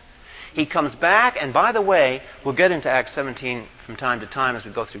Athens? He comes back, and by the way, we'll get into Acts 17 from time to time as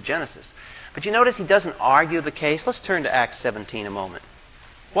we go through Genesis. But you notice he doesn't argue the case. Let's turn to Acts 17 a moment.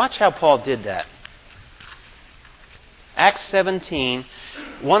 Watch how Paul did that. Acts 17,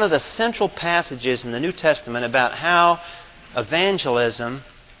 one of the central passages in the New Testament about how evangelism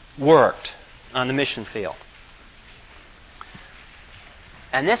worked on the mission field.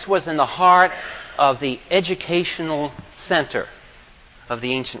 And this was in the heart of the educational center of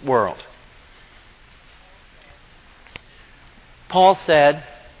the ancient world. Paul said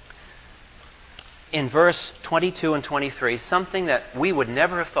in verse 22 and 23 something that we would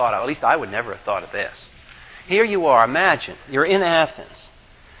never have thought of. At least I would never have thought of this. Here you are, imagine, you're in Athens.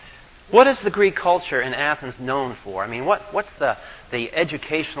 What is the Greek culture in Athens known for? I mean, what's the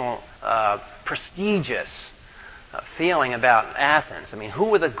educational, prestigious feeling about Athens? I mean, who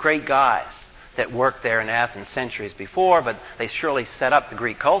were the great guys that worked there in Athens centuries before, but they surely set up the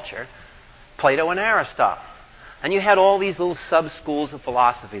Greek culture? Plato and Aristotle. And you had all these little sub-schools of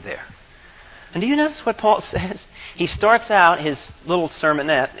philosophy there. And do you notice what Paul says? He starts out his little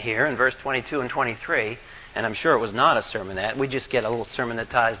sermonette here in verse 22 and 23, and I'm sure it was not a sermonette. We just get a little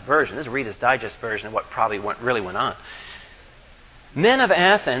sermonetized version. This is Reader's Digest version of what probably really went on. Men of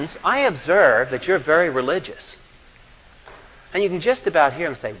Athens, I observe that you're very religious. And you can just about hear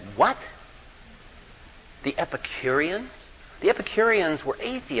him say, what? The Epicureans? The Epicureans were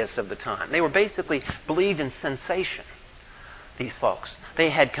atheists of the time. They were basically believed in sensation, these folks. They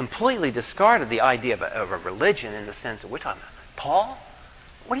had completely discarded the idea of a religion in the sense that we're talking about. Paul?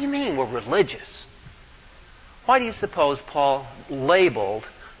 What do you mean we're religious? Why do you suppose Paul labeled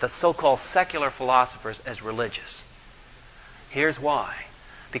the so-called secular philosophers as religious? Here's why.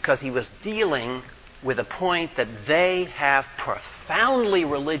 Because he was dealing with a point that they have profoundly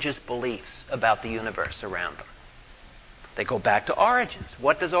religious beliefs about the universe around them. They go back to Origins.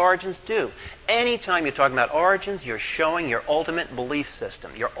 What does Origins do? Anytime you're talking about Origins, you're showing your ultimate belief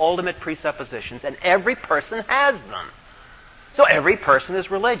system, your ultimate presuppositions, and every person has them. So every person is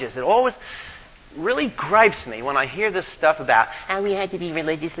religious. It always really gripes me when I hear this stuff about how we had to be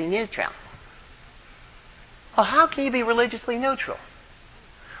religiously neutral. Well, how can you be religiously neutral?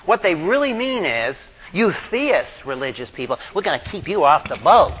 What they really mean is, you theists, religious people, we're going to keep you off the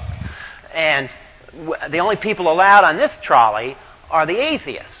boat. And the only people allowed on this trolley are the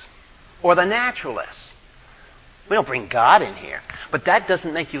atheists or the naturalists. We don't bring God in here. But that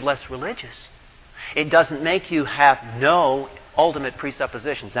doesn't make you less religious. It doesn't make you have no ultimate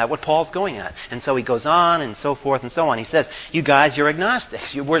presuppositions. That's what Paul's going at. And so he goes on and so forth and so on. He says, you guys, you're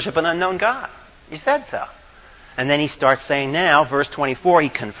agnostics. You worship an unknown God. You said so. And then he starts saying now, verse 24, he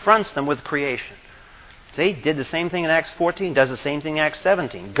confronts them with creation. See, did the same thing in Acts 14, does the same thing in Acts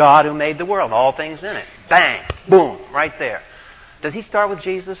 17. God who made the world, all things in it. Bang, boom, right there. Does he start with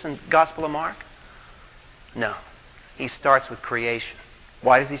Jesus in Gospel of Mark? No. He starts with creation.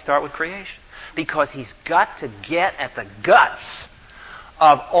 Why does he start with creation? Because he's got to get at the guts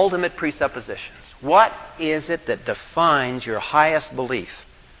of ultimate presuppositions. What is it that defines your highest belief?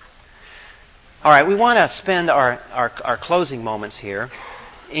 All right, we want to spend our closing moments here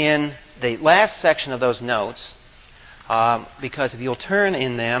in the last section of those notes, because if you'll turn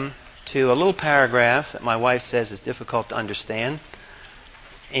in them to a little paragraph that my wife says is difficult to understand,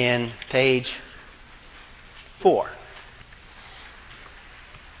 in page 4.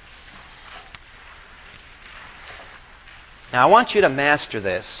 Now, I want you to master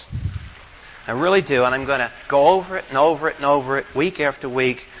this. I really do, and I'm going to go over it and over it and over it week after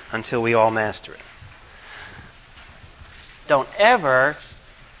week until we all master it. Don't ever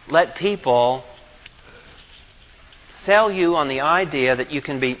let people sell you on the idea that you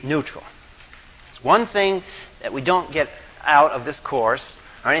can be neutral. It's one thing that we don't get out of this course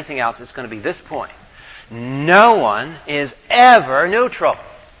or anything else. It's going to be this point. No one is ever neutral.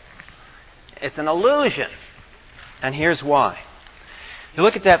 It's an illusion. And here's why. You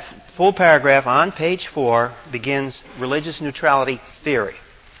look at that full paragraph on page 4, begins religious neutrality theory.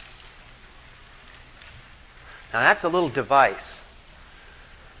 Now that's a little device.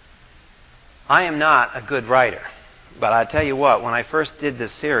 I am not a good writer, but I tell you what, when I first did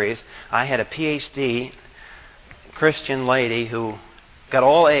this series, I had a PhD Christian lady who got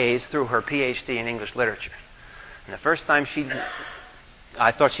all A's through her PhD in English literature. And the first time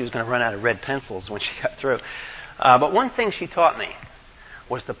I thought she was going to run out of red pencils when she got through. But one thing she taught me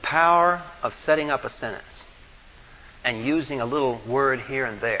was the power of setting up a sentence and using a little word here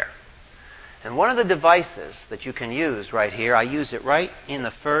and there. And one of the devices that you can use right here, I use it right in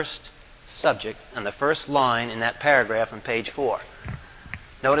the first subject and the first line in that paragraph on page 4.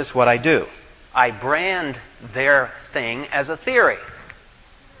 Notice what I do. I brand their thing as a theory.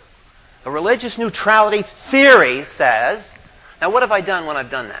 The religious neutrality theory says, now what have I done when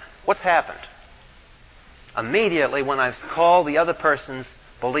I've done that? What's happened? Immediately when I've called the other person's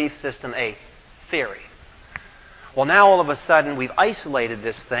belief system a theory. Well, now all of a sudden we've isolated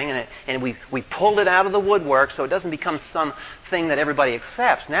this thing and we pulled it out of the woodwork so it doesn't become something that everybody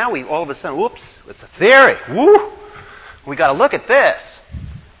accepts. Now we all of a sudden, whoops, it's a theory. Woo! We got to look at this.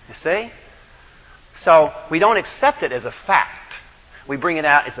 You see? So we don't accept it as a fact. We bring it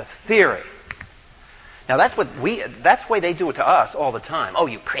out as a theory. Now that's the way they do it to us all the time. Oh,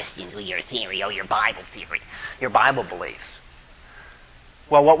 you Christians with your theory. Oh, your Bible theory. Your Bible beliefs.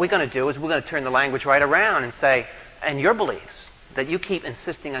 Well, what we're going to do is we're going to turn the language right around and say, and your beliefs that you keep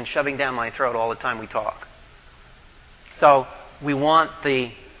insisting on shoving down my throat all the time we talk. So we want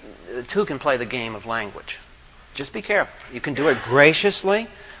the two can play the game of language. Just be careful. You can do it graciously.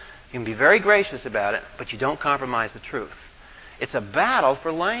 You can be very gracious about it, but you don't compromise the truth. It's a battle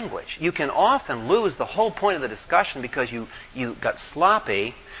for language. You can often lose the whole point of the discussion because you got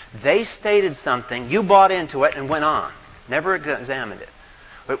sloppy. They stated something, you bought into it and went on. Never examined it.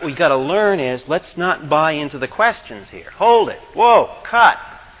 What we've got to learn is, let's not buy into the questions here. Hold it. Whoa, cut.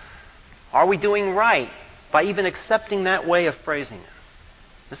 Are we doing right by even accepting that way of phrasing it?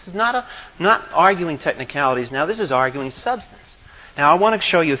 This is not arguing technicalities now. This is arguing substance. Now, I want to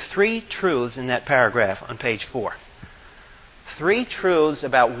show you 3 truths in that paragraph on page 4. 3 truths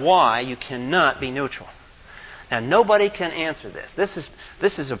about why you cannot be neutral. Now, nobody can answer this.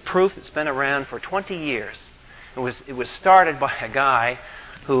 This is a proof that's been around for 20 years. It was started by a guy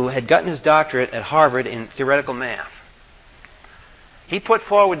who had gotten his doctorate at Harvard in theoretical math. He put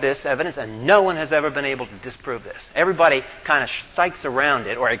forward this evidence, and no one has ever been able to disprove this. Everybody kind of psychs around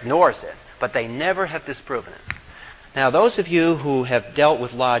it or ignores it, but they never have disproven it. Now, those of you who have dealt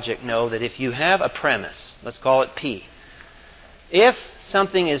with logic know that if you have a premise, let's call it P, if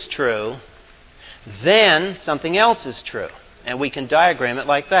something is true, then something else is true. And we can diagram it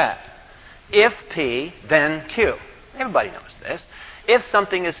like that. If P, then Q. Everybody knows this. If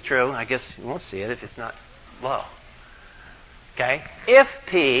something is true, I guess you won't see it if it's not low. Okay? If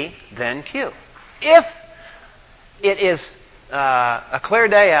P, then Q. If it is a clear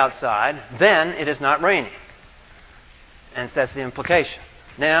day outside, then it is not raining. And that's the implication.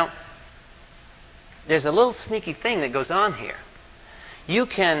 Now, there's a little sneaky thing that goes on here. You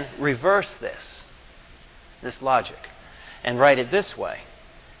can reverse this logic, and write it this way.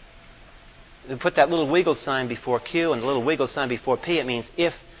 You put that little wiggle sign before Q and the little wiggle sign before P. It means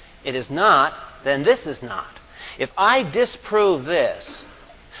if it is not, then this is not. If I disprove this,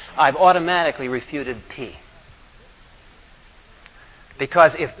 I've automatically refuted P.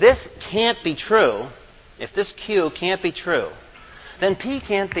 Because if this can't be true, if this Q can't be true, then P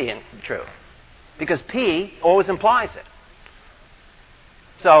can't be true. Because P always implies it.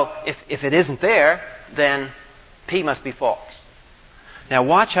 So if it isn't there, then P must be false. Now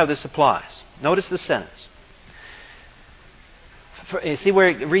watch how this applies. Notice the sentence. You see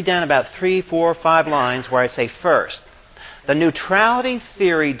read down about 3, 4, 5 lines where I say first, the neutrality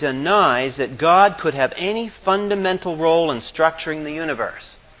theory denies that God could have any fundamental role in structuring the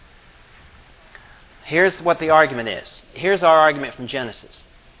universe. Here's what the argument is. Here's our argument from Genesis.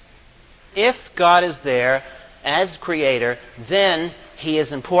 If God is there as creator, then He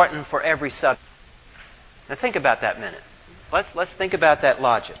is important for every subject. Now think about that a minute. Let's think about that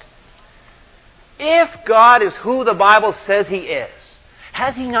logic. If God is who the Bible says He is,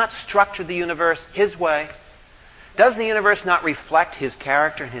 has He not structured the universe His way? Does the universe not reflect His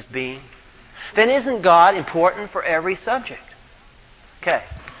character and His being? Then isn't God important for every subject? Okay.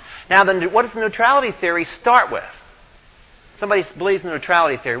 Now, what does the neutrality theory start with? Somebody believes in the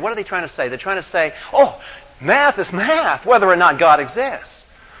neutrality theory. What are they trying to say? They're trying to say, oh, math is math, whether or not God exists.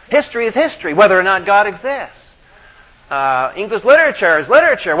 History is history, whether or not God exists. English literature is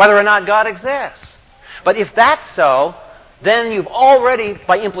literature, whether or not God exists. But if that's so, then you've already,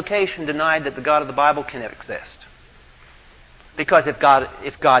 by implication, denied that the God of the Bible can exist. Because if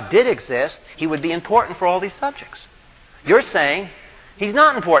God did exist, He would be important for all these subjects. You're saying He's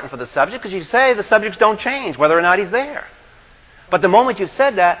not important for the subject because you say the subjects don't change whether or not He's there. But the moment you've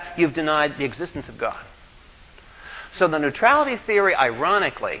said that, you've denied the existence of God. So the neutrality theory,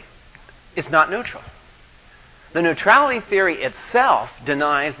 ironically, is not neutral. The neutrality theory itself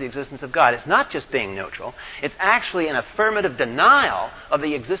denies the existence of God. It's not just being neutral. It's actually an affirmative denial of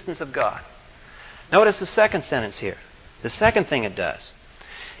the existence of God. Notice the second sentence here. The second thing it does.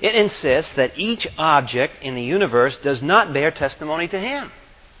 It insists that each object in the universe does not bear testimony to Him.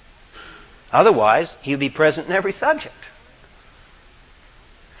 Otherwise, He would be present in every subject.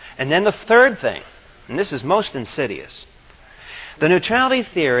 And then the third thing, and this is most insidious. The neutrality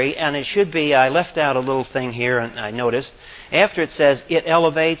theory, and it should be, I left out a little thing here, and I noticed, after it says it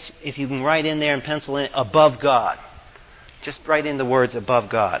elevates, if you can write in there and pencil in above God. Just write in the words above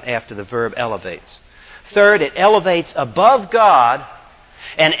God after the verb elevates. Third, it elevates above God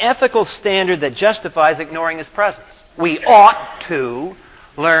an ethical standard that justifies ignoring His presence. We ought to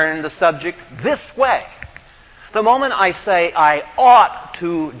learn the subject this way. The moment I say I ought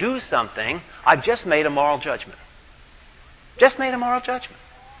to do something, I've just made a moral judgment. Just made a moral judgment.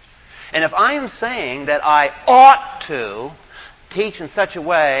 And if I am saying that I ought to teach in such a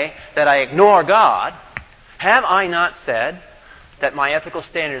way that I ignore God, have I not said that my ethical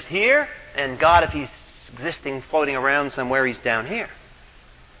standard is here, and God, if He's existing, floating around somewhere, He's down here?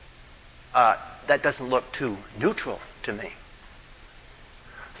 That doesn't look too neutral to me.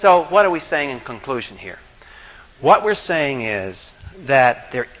 So what are we saying in conclusion here? What we're saying is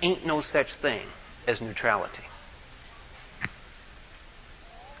that there ain't no such thing as neutrality.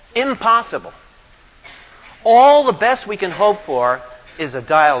 Impossible. All the best we can hope for is a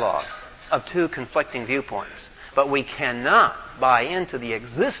dialogue of two conflicting viewpoints. But we cannot buy into the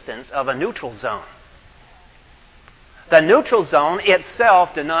existence of a neutral zone. The neutral zone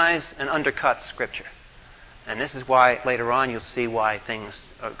itself denies and undercuts Scripture. And this is why later on you'll see why things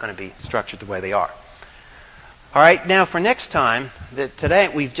are going to be structured the way they are. All right, now for next time, today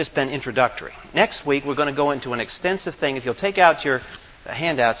we've just been introductory. Next week we're going to go into an extensive thing. If you'll take out your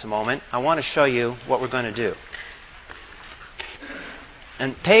handouts a moment, I want to show you what we're going to do.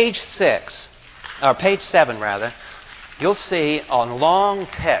 On page 7, you'll see a long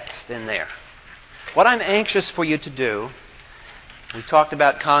text in there. What I'm anxious for you to do, we talked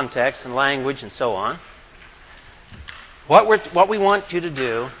about context and language and so on. What we want you to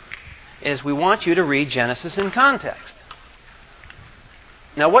do is we want you to read Genesis in context.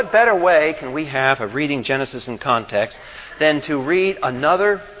 Now, what better way can we have of reading Genesis in context than to read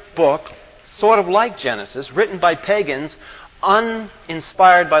another book, sort of like Genesis, written by pagans,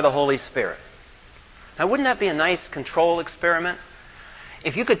 uninspired by the Holy Spirit? Now, wouldn't that be a nice control experiment?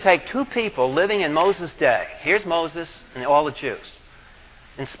 If you could take two people living in Moses' day, here's Moses and all the Jews,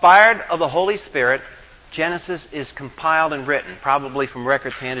 inspired of the Holy Spirit, Genesis is compiled and written, probably from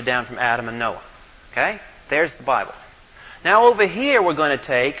records handed down from Adam and Noah. Okay? There's the Bible. Now over here we're going to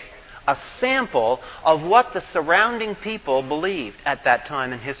take a sample of what the surrounding people believed at that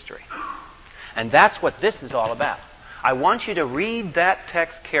time in history. And that's what this is all about. I want you to read that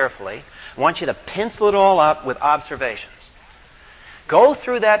text carefully. I want you to pencil it all up with observations. Go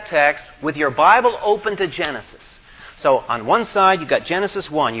through that text with your Bible open to Genesis. So on one side you've got Genesis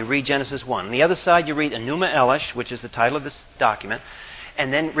 1, you read Genesis 1. On the other side you read Enuma Elish, which is the title of this document,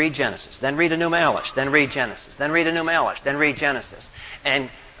 and then read Genesis. Then read Enuma Elish, then read Genesis. Then read Enuma Elish, then read Genesis. And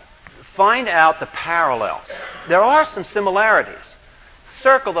find out the parallels. There are some similarities.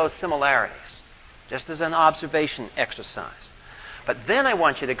 Circle those similarities, just as an observation exercise. But then I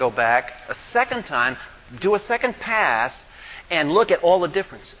want you to go back a second time, do a second pass, and look at all the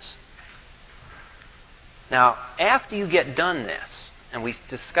differences. Now, after you get done this, and we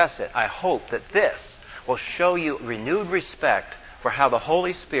discuss it, I hope that this will show you renewed respect for how the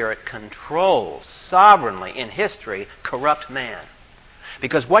Holy Spirit controls sovereignly in history corrupt man.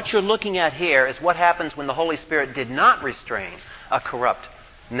 Because what you're looking at here is what happens when the Holy Spirit did not restrain a corrupt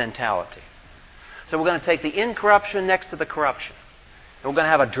mentality. So we're going to take the incorruption next to the corruption. And we're going to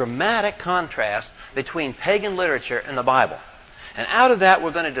have a dramatic contrast between pagan literature and the Bible. And out of that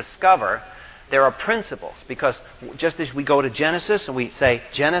we're going to discover there are principles. Because just as we go to Genesis and we say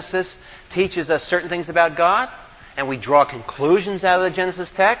Genesis teaches us certain things about God, and we draw conclusions out of the Genesis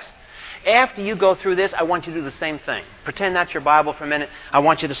text, after you go through this, I want you to do the same thing. Pretend that's your Bible for a minute. I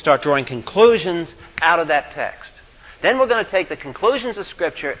want you to start drawing conclusions out of that text. Then we're going to take the conclusions of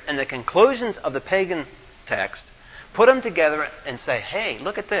Scripture and the conclusions of the pagan text, put them together and say, hey,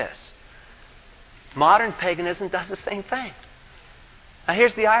 look at this. Modern paganism does the same thing. Now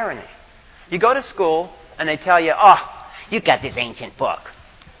here's the irony. You go to school and they tell you, oh, you got this ancient book.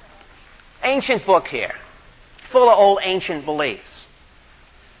 Ancient book here, full of old ancient beliefs.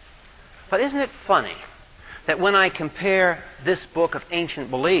 But isn't it funny that when I compare this book of ancient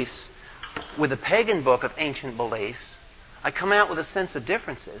beliefs with the pagan book of ancient beliefs, I come out with a sense of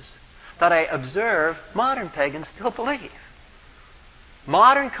differences that I observe modern pagans still believe.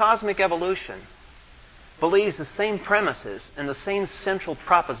 Modern cosmic evolution believes the same premises and the same central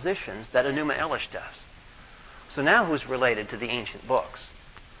propositions that Enuma Elish does. So now who's related to the ancient books?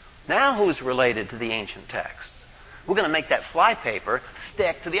 Now who's related to the ancient texts? We're going to make that flypaper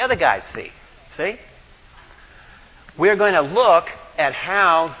stick to the other guy's feet. See? We're going to look at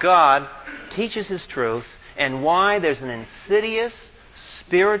how God teaches His truth and why there's an insidious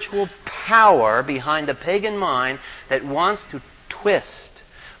spiritual power behind the pagan mind that wants to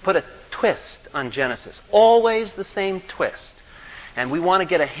put a twist on Genesis. Always the same twist. And we want to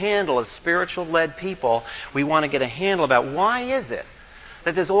get a handle as spiritual-led people. We want to get a handle about why is it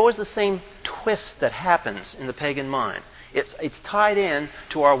that there's always the same twist that happens in the pagan mind. It's tied in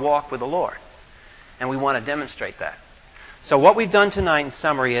to our walk with the Lord. And we want to demonstrate that. So what we've done tonight in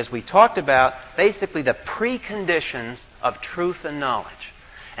summary is we talked about basically the preconditions of truth and knowledge.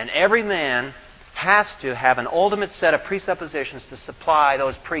 And every man has to have an ultimate set of presuppositions to supply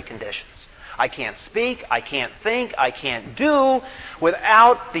those preconditions. I can't speak, I can't think, I can't do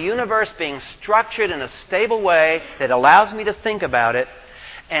without the universe being structured in a stable way that allows me to think about it.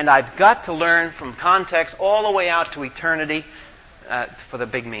 And I've got to learn from context all the way out to eternity for the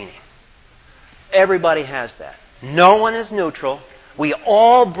big meaning. Everybody has that. No one is neutral. We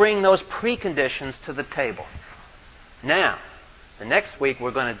all bring those preconditions to the table. Now, the next week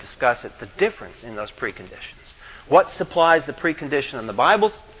we're going to discuss the difference in those preconditions. What supplies the precondition on the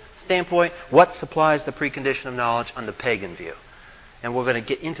Bible standpoint? What supplies the precondition of knowledge on the pagan view? And we're going to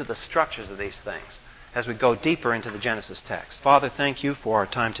get into the structures of these things as we go deeper into the Genesis text. Father, thank you for our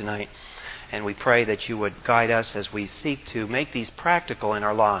time tonight. And we pray that you would guide us as we seek to make these practical in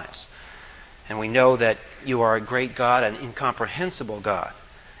our lives. And we know that you are a great God, an incomprehensible God.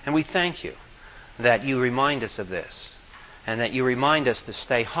 And we thank you that you remind us of this, and that you remind us to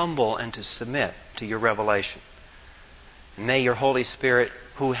stay humble and to submit to your revelation. May your Holy Spirit,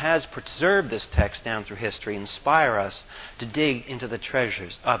 who has preserved this text down through history, inspire us to dig into the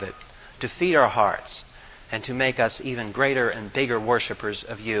treasures of it, to feed our hearts, and to make us even greater and bigger worshipers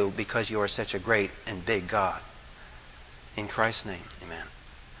of you because you are such a great and big God. In Christ's name, amen.